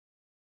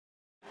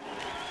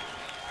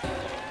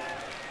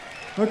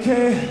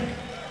Oké.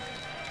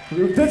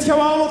 Dit gaan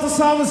we allemaal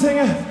tezamen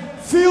zingen.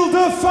 Feel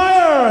the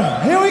fire.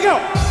 Here we go.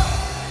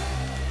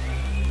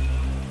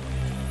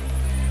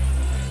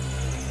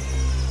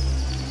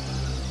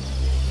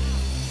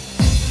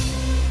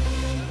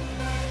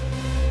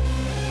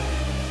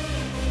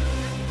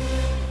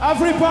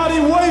 Everybody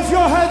wave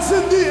your hands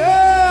in the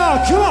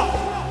air. Come on.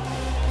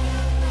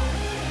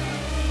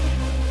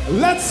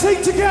 Let's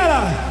sing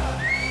together.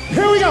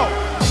 Here we go.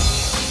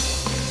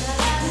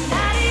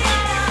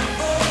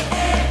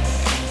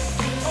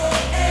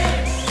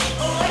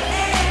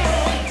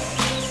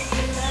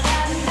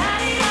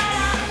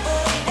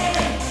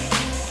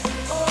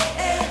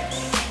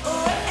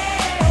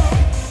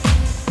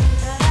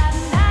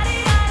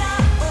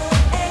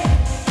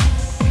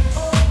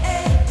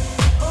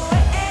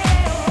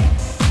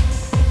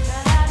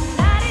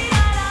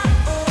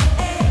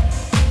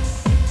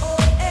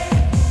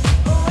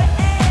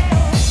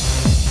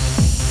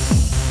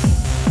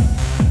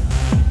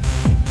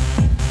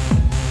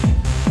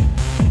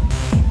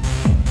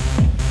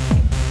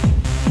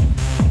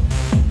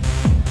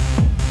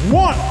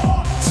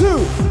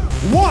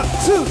 One,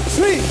 two,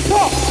 three,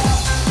 four.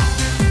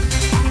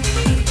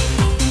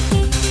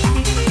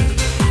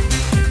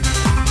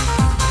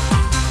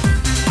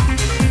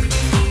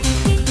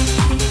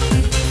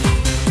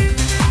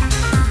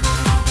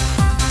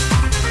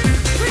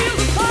 Feel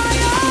the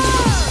fire.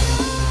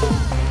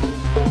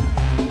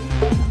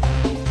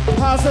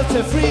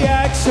 Positive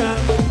reaction.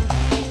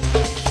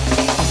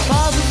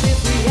 Positive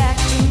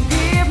reaction.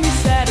 Give me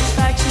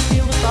satisfaction.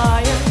 Feel the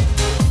fire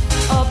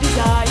of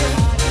desire.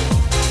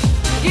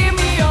 Give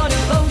me your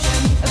devotion,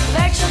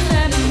 affection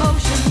and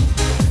emotion.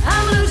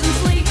 I'm losing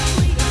sleep,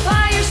 the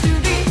fire's too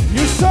deep.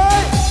 You say?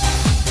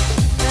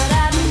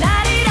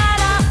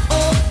 Da-da-da-da-da-da,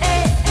 oh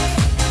eh,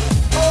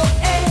 oh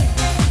eh,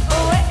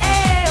 oh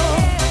eh, oh.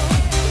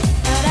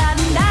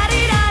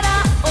 Da-da-da-da-da-da,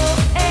 oh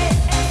eh,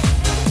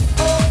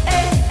 oh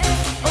eh,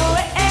 oh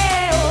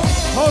eh,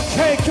 oh.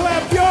 Okay,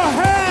 clap your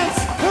hands.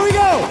 Here we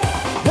go.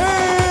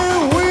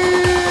 Here we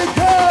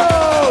go.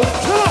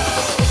 Come on.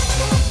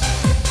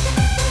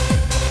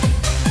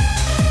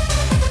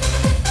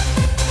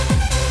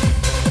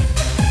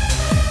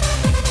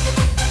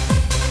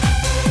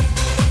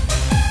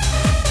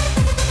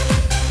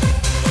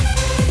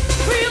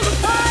 Feel the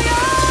fire.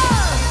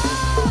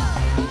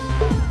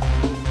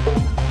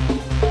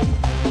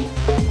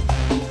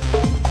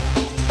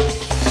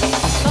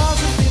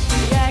 Positive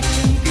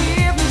reaction,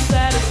 give me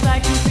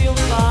satisfaction. Feel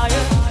the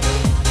fire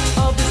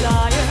of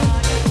desire.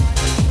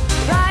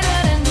 Brighter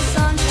than the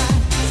sunshine,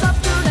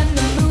 softer than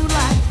the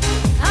moonlight.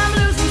 I'm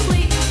losing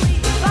sleep,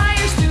 the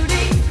fire's too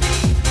deep.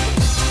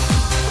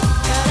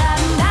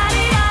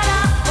 Da-da-da-da-da-da,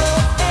 oh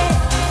eh,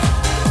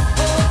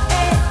 oh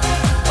eh,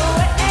 oh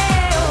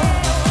eh, oh.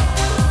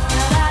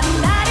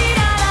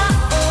 Da-da-da-da-da-da,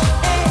 oh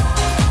eh,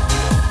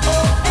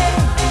 oh eh,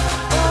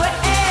 oh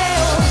eh,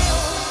 oh.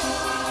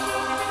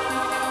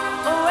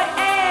 Oh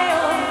eh,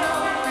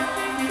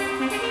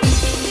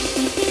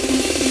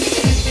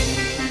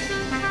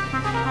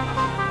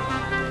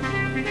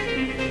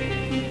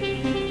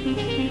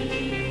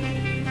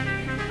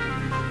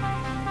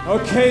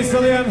 Okay,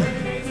 Zillion.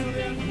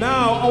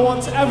 Now I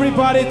want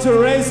everybody to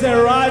raise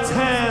their right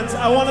hands.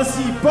 I want to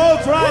see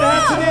both right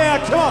hands in the air.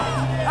 Come on,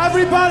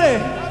 everybody,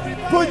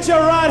 put your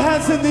right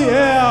hands in the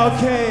air.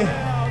 Okay.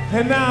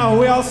 And now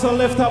we also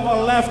lift up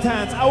our left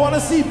hands. I want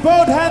to see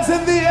both hands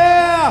in the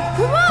air.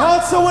 Come on.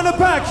 Also in the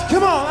back.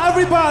 Come on,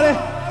 everybody.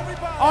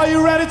 Are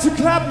you ready to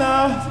clap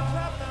now?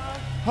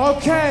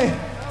 Okay.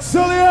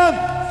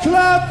 Zillion,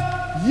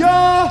 clap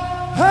your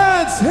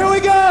hands. Here we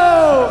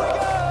go.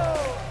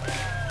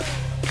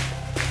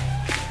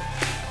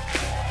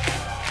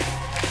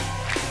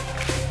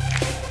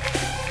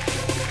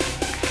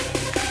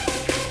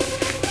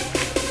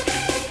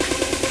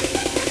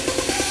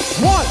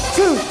 One,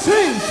 two,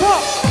 three,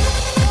 four.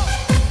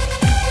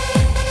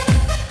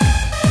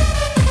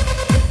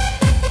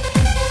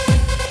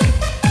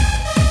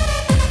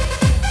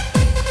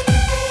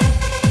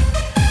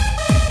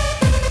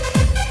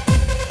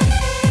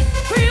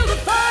 Feel the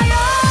fire.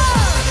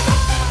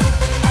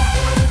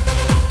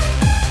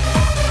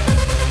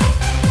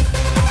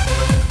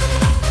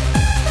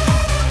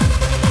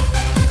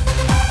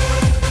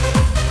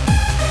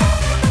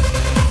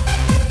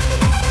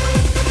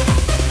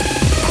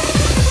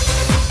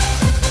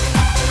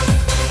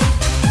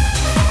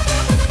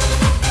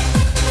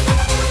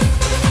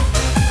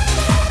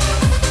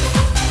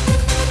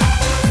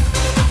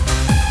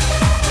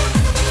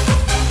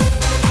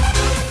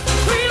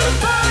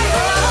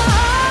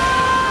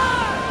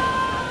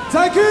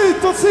 Dank u,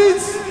 tot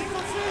ziens!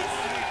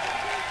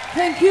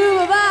 Thank you,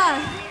 bye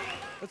bye.